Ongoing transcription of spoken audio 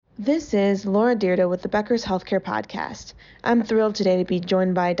This is Laura Dearda with the Becker's Healthcare Podcast. I'm thrilled today to be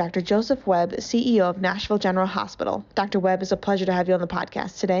joined by Dr. Joseph Webb, CEO of Nashville General Hospital. Dr. Webb, it's a pleasure to have you on the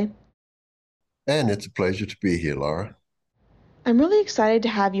podcast today. And it's a pleasure to be here, Laura. I'm really excited to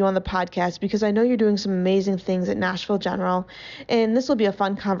have you on the podcast because I know you're doing some amazing things at Nashville General, and this will be a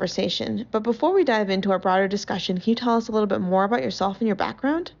fun conversation. But before we dive into our broader discussion, can you tell us a little bit more about yourself and your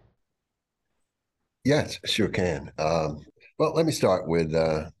background? Yes, sure can. Well, let me start with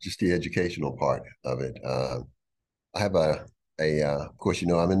just the educational part of it. I have of course,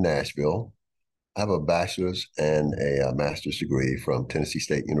 I'm in Nashville. I have a bachelor's and a master's degree from Tennessee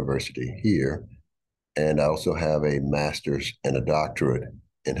State University here. And I also have a master's and a doctorate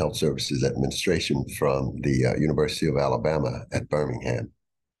in health services administration from the University of Alabama at Birmingham.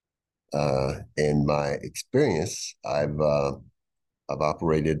 In my experience, I've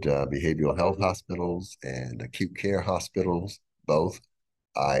operated behavioral health hospitals and acute care hospitals, both.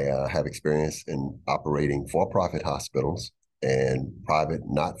 I have experience in operating for-profit hospitals and private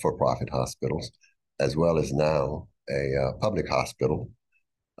not-for-profit hospitals, as well as now a public hospital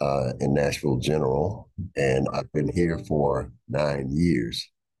in Nashville General. And I've been here for 9 years.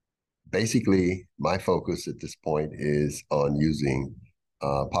 Basically, my focus at this point is on using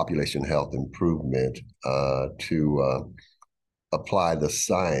population health improvement to apply the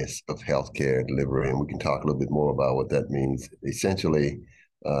science of healthcare delivery, and we can talk a little bit more about what that means. Essentially,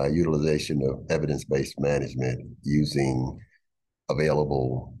 utilization of evidence-based management using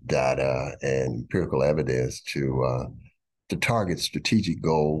available data and empirical evidence to target strategic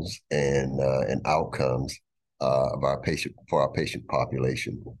goals and outcomes of our patient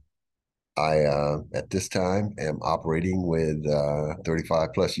population. I at this time am operating with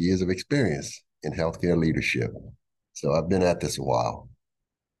 35 plus years of experience in healthcare leadership. So I've been at this a while.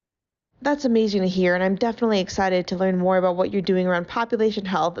 That's amazing to hear, and I'm definitely excited to learn more about what you're doing around population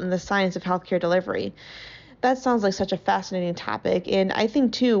health and the science of healthcare delivery. That sounds like such a fascinating topic. And I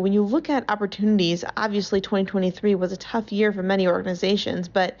think, too, when you look at opportunities, obviously 2023 was a tough year for many organizations,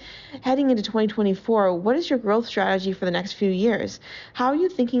 but heading into 2024, what is your growth strategy for the next few years? How are you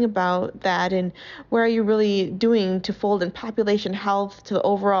thinking about that, and where are you really doing to fold in population health to the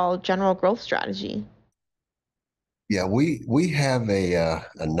overall general growth strategy? Yeah, we have a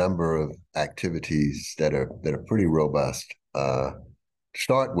number of activities that are pretty robust. To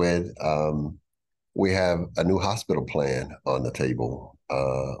start with, we have a new hospital plan on the table.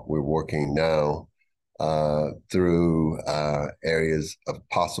 We're working now through areas of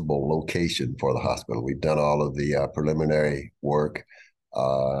possible location for the hospital. We've done all of the preliminary work,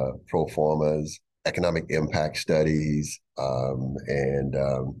 pro formas, economic impact studies, and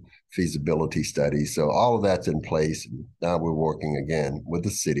feasibility studies. So all of that's in place. Now we're working again with the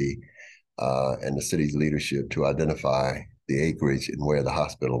city and the city's leadership to identify the acreage and where the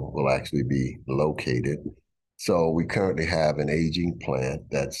hospital will actually be located. So we currently have an aging plant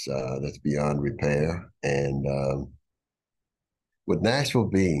that's beyond repair, and with Nashville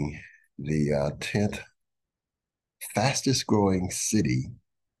being the 10th fastest growing city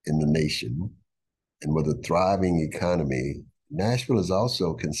in the nation, and with a thriving economy, Nashville is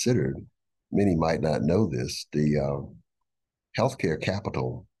also considered, many might not know this, the healthcare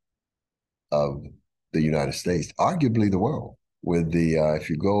capital of the United States, arguably the world. With the if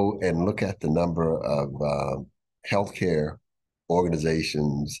you go and look at the number of healthcare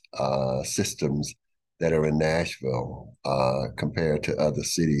organizations, systems that are in Nashville compared to other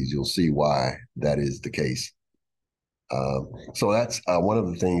cities, you'll see why that is the case. So that's one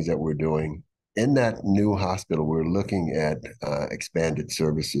of the things that we're doing. In that new hospital, we're looking at expanded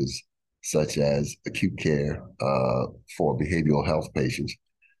services such as acute care for behavioral health patients,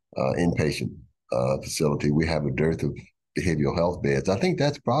 inpatient facility. We have a dearth of behavioral health beds. I think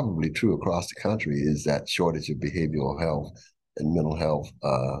that's probably true across the country, is that shortage of behavioral health and mental health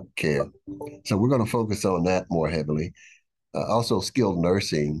care. So we're going to focus on that more heavily. Also skilled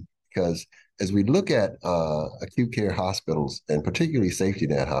nursing, because as we look at acute care hospitals and particularly safety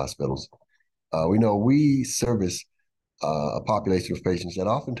net hospitals, we know we service a population of patients that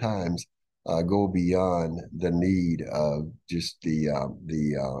oftentimes go beyond the need of just the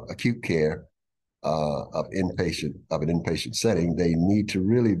acute care of an inpatient setting. They need to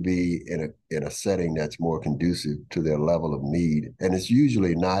really be in a setting that's more conducive to their level of need, and it's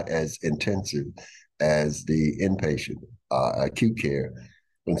usually not as intensive as the inpatient acute care.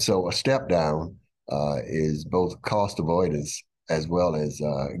 And so a step down is both cost avoidance as well as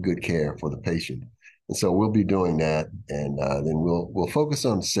good care for the patient. And so we'll be doing that, and then we'll focus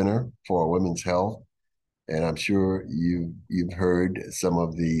on Center for Women's Health. And I'm sure you've heard some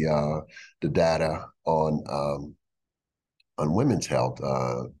of the data on women's health.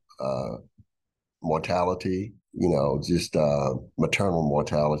 mortality, just maternal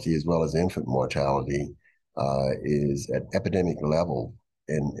mortality as well as infant mortality is at epidemic level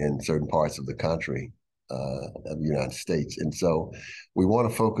in certain parts of the country of the United States. And so we want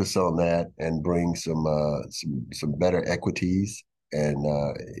to focus on that and bring some better equities and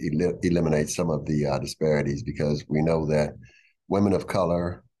eliminate some of the disparities because we know that women of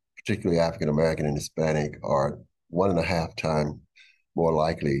color, particularly African American and Hispanic, are 1.5 times more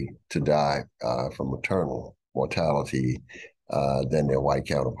likely to die from maternal mortality than their white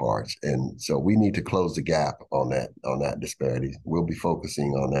counterparts. And so we need to close the gap on that disparity. We'll be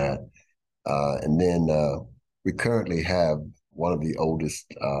focusing on that. And then we currently have one of the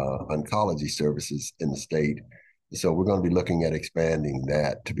oldest oncology services in the state. So we're going to be looking at expanding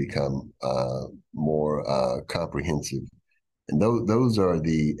that to become more comprehensive. And those are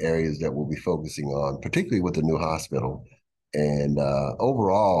the areas that we'll be focusing on, particularly with the new hospital. And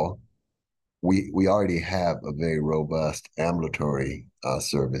overall, we already have a very robust ambulatory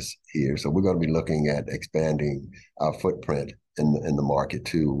service here. So we're going to be looking at expanding our footprint in the market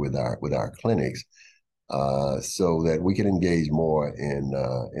too with our clinics, so that we can engage more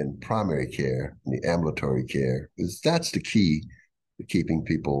in primary care, in the ambulatory care, because that's the key to keeping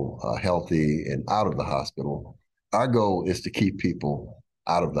people healthy and out of the hospital. Our goal is to keep people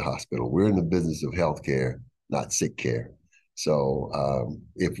out of the hospital. We're in the business of healthcare, not sick care. So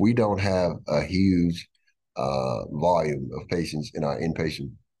if we don't have a huge volume of patients in our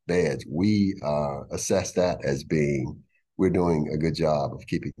inpatient beds, we assess that as being we're doing a good job of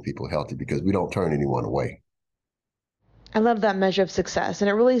keeping people healthy because we don't turn anyone away. I love that measure of success, and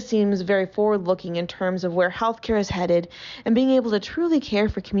it really seems very forward looking in terms of where healthcare is headed and being able to truly care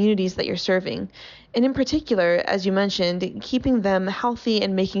for communities that you're serving. And in particular, as you mentioned, keeping them healthy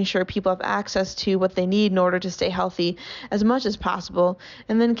and making sure people have access to what they need in order to stay healthy as much as possible,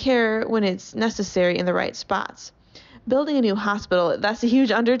 and then care when it's necessary in the right spots. Building a new hospital, that's a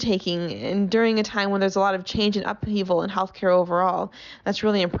huge undertaking, and during a time when there's a lot of change and upheaval in healthcare overall, that's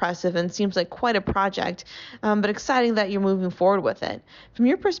really impressive and seems like quite a project, but exciting that you're moving forward with it. From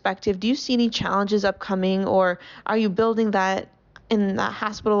your perspective, do you see any challenges upcoming, or are you building that in that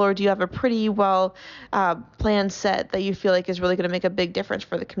hospital, or do you have a pretty well planned set that you feel like is really going to make a big difference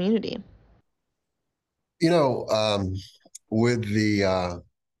for the community? You know, with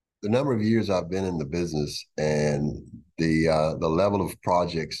the number of years I've been in the business and the level of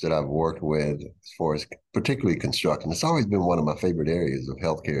projects that I've worked with, as far as particularly construction, it's always been one of my favorite areas of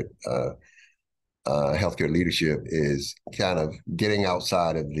healthcare. Healthcare leadership is kind of getting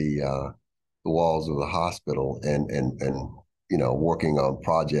outside of the walls of the hospital and working on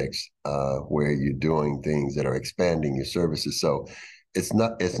projects where you're doing things that are expanding your services. So it's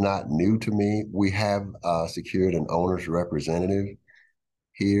not new to me. We have secured an owner's representative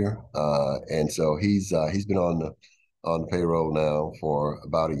here, and so he's been on the payroll now for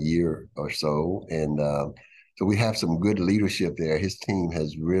about a year or so, and so we have some good leadership there. His team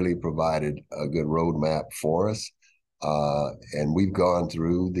has really provided a good roadmap for us, and we've gone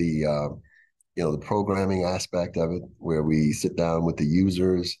through the programming aspect of it, where we sit down with the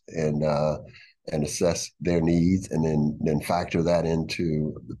users and assess their needs, and then factor that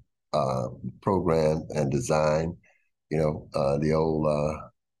into program and design. The old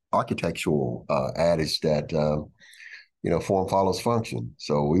architectural adage that form follows function.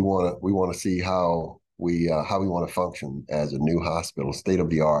 So we want to see how we want to function as a new hospital, state of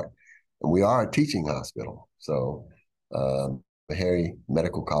the art, and we are a teaching hospital. So Meharry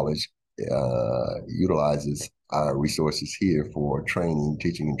Medical College utilizes our resources here for training,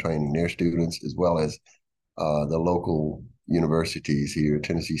 teaching, and training their students, as well as the local universities here,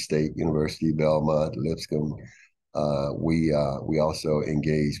 Tennessee State University, Belmont, Lipscomb. We also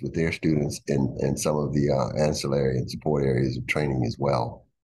engage with their students in some of the ancillary and support areas of training as well.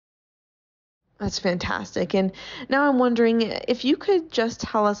 That's fantastic. And now I'm wondering if you could just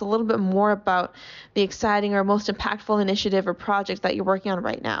tell us a little bit more about the exciting or most impactful initiative or project that you're working on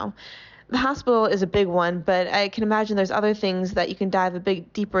right now. The hospital is a big one, but I can imagine there's other things that you can dive a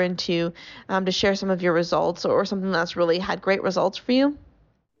bit deeper into to share some of your results or something that's really had great results for you.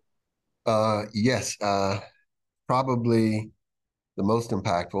 Yes, probably the most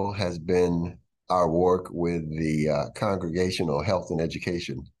impactful has been our work with the Congregational Health and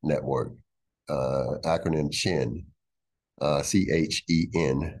Education Network, acronym CHIN,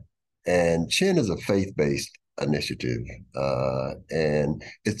 CHEN. And CHIN is a faith-based initiative, and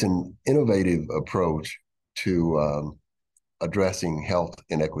it's an innovative approach to addressing health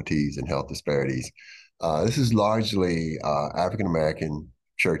inequities and health disparities. This is largely African American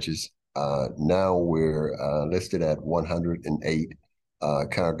churches. Now we're listed at 108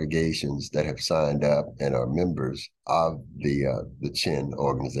 congregations that have signed up and are members of the CHIN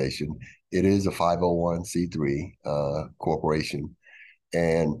organization. It is a 501c3 corporation,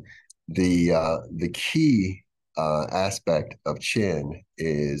 and the key aspect of CHIN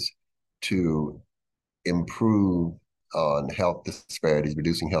is to improve on health disparities,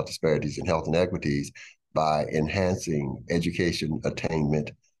 reducing health disparities and health inequities by enhancing education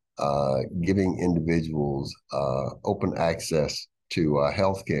attainment, giving individuals open access to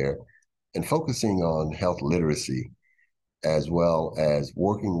healthcare, and focusing on health literacy, as well as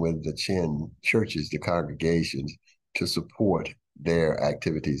working with the Chin churches, the congregations, to support their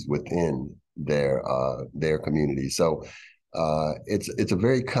activities within their community. So it's a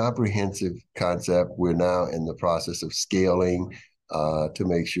very comprehensive concept. We're now in the process of scaling to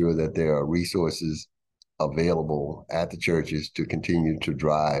make sure that there are resources available at the churches to continue to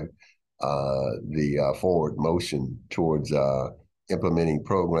drive the forward motion towards implementing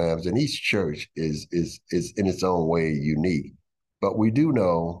programs. And each church is in its own way unique. But we do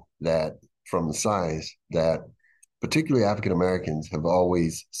know that from the science that particularly African Americans have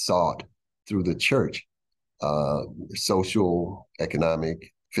always sought through the church uh, social,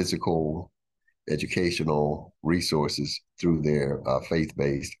 economic, physical, educational resources through their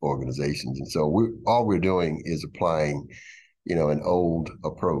faith-based organizations. And so all we're doing is applying, an old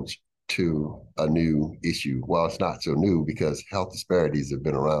approach to a new issue. Well, it's not so new because health disparities have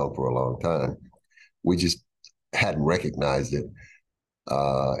been around for a long time. We just hadn't recognized it.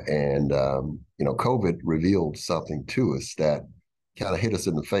 COVID revealed something to us that kind of hit us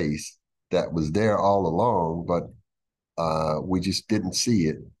in the face that was there all along, but we just didn't see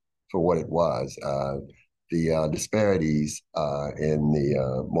it for what it was. The disparities in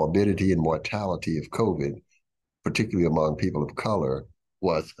the morbidity and mortality of COVID, particularly among people of color,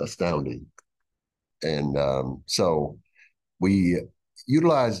 was astounding. And so we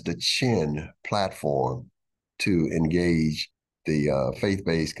utilized the Chin platform to engage the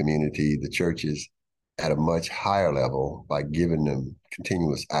faith-based community, the churches, at a much higher level by giving them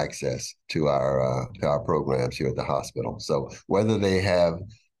continuous access to our programs here at the hospital. So whether they have,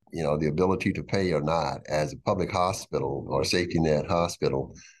 the ability to pay or not, as a public hospital or safety net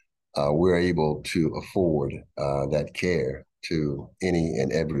hospital, we're able to afford that care to any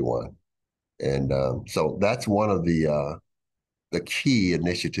and everyone. And so that's one of the key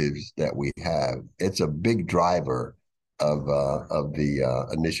initiatives that we have. It's a big driver of the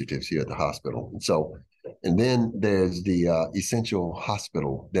initiatives here at the hospital. And then there's the essential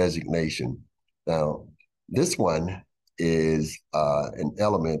hospital designation. Now, this one is an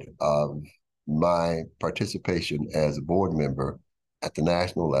element of my participation as a board member at the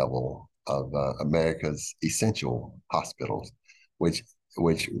national level of America's essential hospitals, which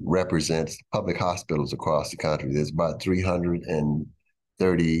represents public hospitals across the country. There's about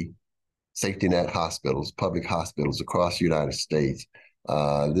 330 safety net hospitals, public hospitals across the United States.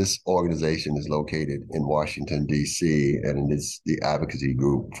 This organization is located in Washington, D.C., and it is the advocacy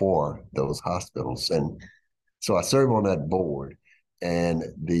group for those hospitals. And so I serve on that board, and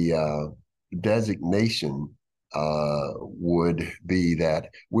the designation would be that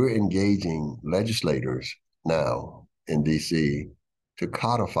we're engaging legislators now in D.C. to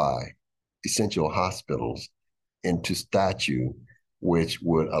codify essential hospitals into statute, which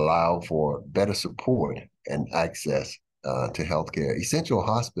would allow for better support and access to healthcare. Essential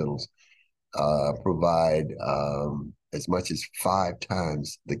hospitals provide as much as 5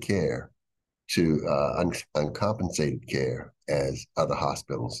 times the care to uncompensated care as other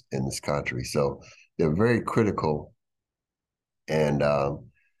hospitals in this country. So they're very critical. And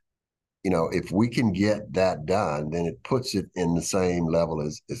if we can get that done, then it puts it in the same level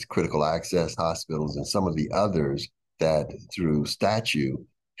as critical access hospitals and some of the others that through statute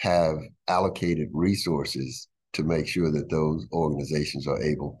have allocated resources to make sure that those organizations are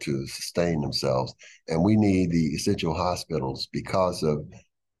able to sustain themselves. And we need the essential hospitals because of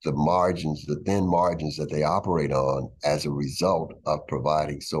the margins, the thin margins that they operate on as a result of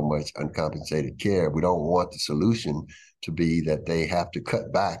providing so much uncompensated care. We don't want the solution to be that they have to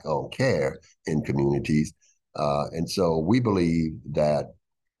cut back on care in communities. And so we believe that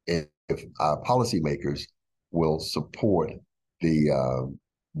if our policymakers will support the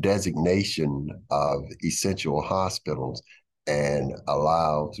designation of essential hospitals and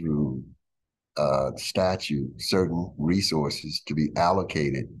allow through statute certain resources to be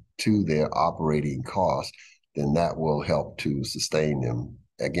allocated to their operating costs, then that will help to sustain them,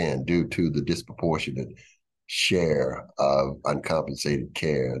 again, due to the disproportionate share of uncompensated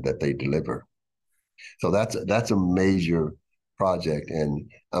care that they deliver. So that's a major project, and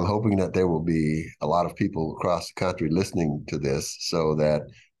I'm hoping that there will be a lot of people across the country listening to this, so that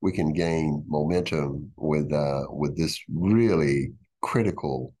we can gain momentum with this really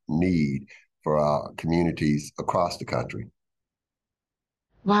critical need for our communities across the country.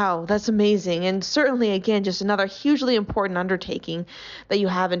 Wow, that's amazing. And certainly, again, just another hugely important undertaking that you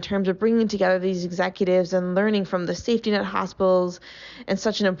have in terms of bringing together these executives and learning from the safety net hospitals and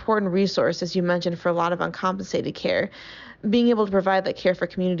such an important resource, as you mentioned, for a lot of uncompensated care. Being able to provide that care for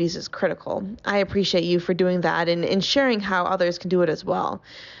communities is critical. I appreciate you for doing that and sharing how others can do it as well.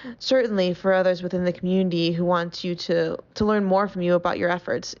 Certainly, for others within the community who want you to learn more from you about your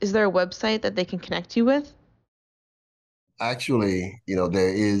efforts, is there a website that they can connect you with? Actually,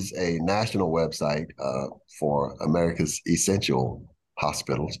 there is a national website for America's essential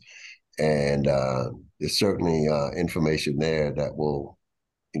hospitals, and there's certainly information there that will,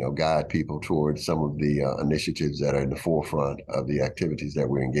 guide people towards some of the initiatives that are in the forefront of the activities that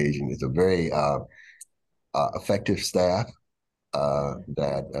we're engaging. It's a very effective staff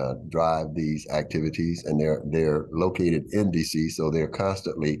that drive these activities, and they're located in DC, so they're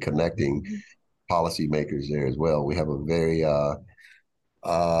constantly connecting policymakers there as well. We have a very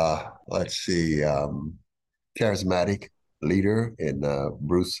let's see, charismatic leader in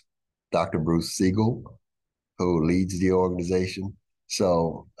Dr. Bruce Siegel, who leads the organization.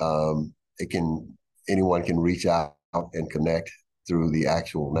 So it can anyone can reach out and connect through the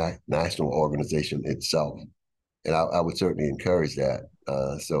actual national organization itself. And I would certainly encourage that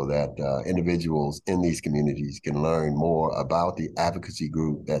so that individuals in these communities can learn more about the advocacy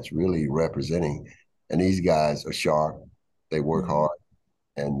group that's really representing. And these guys are sharp, they work Mhm. hard,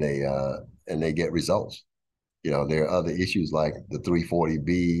 and they get results. There are other issues like the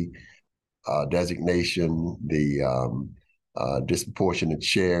 340B designation, the disproportionate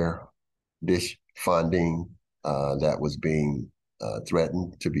share dish funding that was being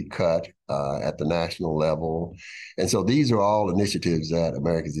threatened to be cut at the national level. And so these are all initiatives that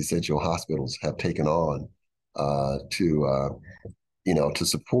America's Essential Hospitals have taken on to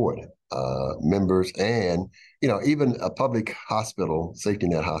support members, and even a public hospital, safety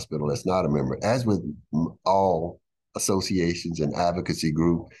net hospital that's not a member. As with all associations and advocacy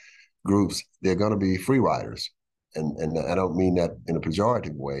groups, they're going to be free riders, and I don't mean that in a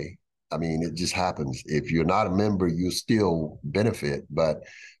pejorative way. I mean, it just happens. If you're not a member, you still benefit. But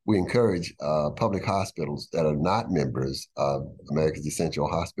we encourage public hospitals that are not members of America's Essential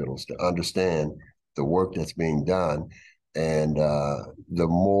Hospitals to understand the work that's being done. And the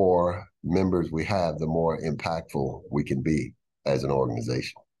more members we have, the more impactful we can be as an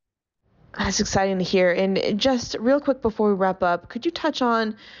organization. That's exciting to hear. And just real quick before we wrap up, could you touch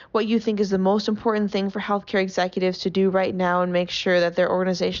on what you think is the most important thing for healthcare executives to do right now and make sure that their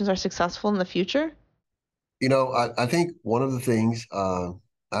organizations are successful in the future? I think one of the things I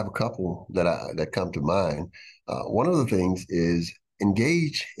have a couple that come to mind. One of the things is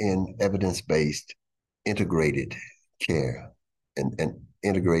engage in evidence-based integrated care and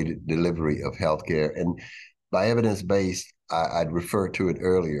integrated delivery of healthcare. And by evidence-based, I'd refer to it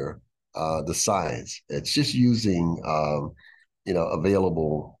earlier, the science. It's just using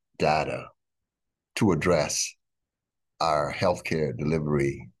available data to address our healthcare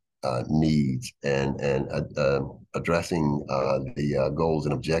delivery needs, and addressing the goals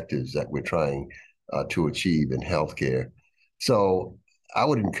and objectives that we're trying to achieve in healthcare. So I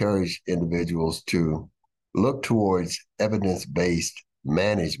would encourage individuals to look towards evidence-based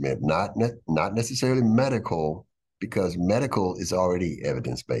management, not necessarily medical, because medical is already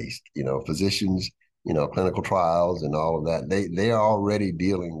evidence-based. Physicians, clinical trials and all of that, they are already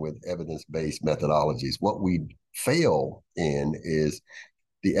dealing with evidence-based methodologies. What we fail in is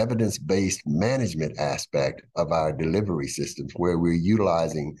the evidence-based management aspect of our delivery systems, where we're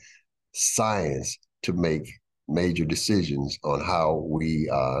utilizing science to make major decisions on how we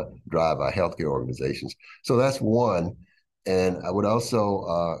drive our healthcare organizations. So that's one. And I would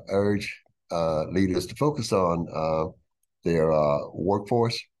also urge leaders to focus on their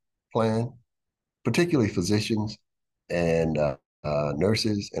workforce plan, particularly physicians and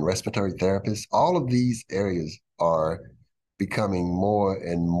nurses and respiratory therapists. All of these areas are becoming more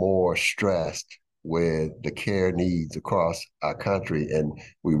and more stressed with the care needs across our country. And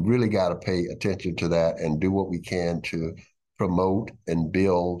we really got to pay attention to that and do what we can to promote and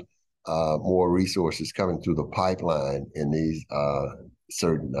build more resources coming through the pipeline in these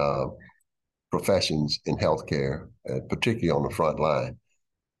certain professions in healthcare, particularly on the front line.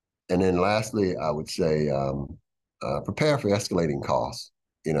 And then lastly, I would say prepare for escalating costs,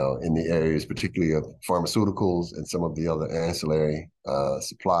 in the areas particularly of pharmaceuticals and some of the other ancillary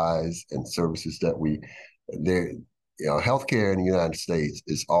supplies and services that there. healthcare in the United States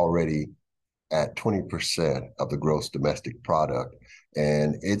is already at 20% of the gross domestic product.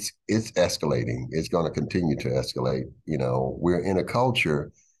 And it's escalating. It's going to continue to escalate. We're in a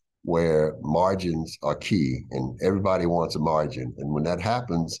culture where margins are key and everybody wants a margin. And when that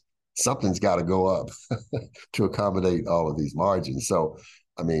happens, something's got to go up to accommodate all of these margins. So,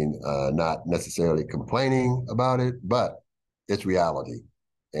 not necessarily complaining about it, but it's reality.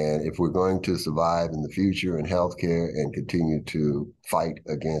 And if we're going to survive in the future in healthcare and continue to fight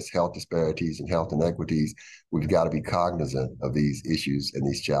against health disparities and health inequities, we've got to be cognizant of these issues and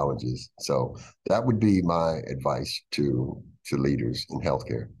these challenges. So that would be my advice to leaders in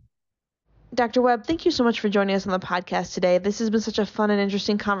healthcare. Dr. Webb, thank you so much for joining us on the podcast today. This has been such a fun and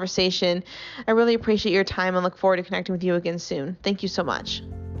interesting conversation. I really appreciate your time and look forward to connecting with you again soon. Thank you so much.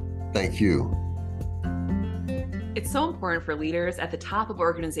 Thank you. It's so important for leaders at the top of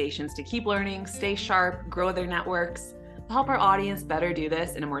organizations to keep learning, stay sharp, grow their networks. To help our audience better do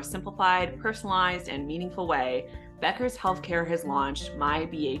this in a more simplified, personalized, and meaningful way, Becker's Healthcare has launched My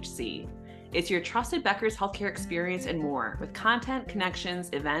BHC. It's your trusted Becker's Healthcare experience and more, with content, connections,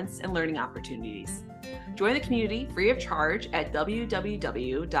 events, and learning opportunities. Join the community free of charge at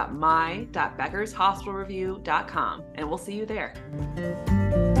www.my.beckershospitalreview.com, and we'll see you there.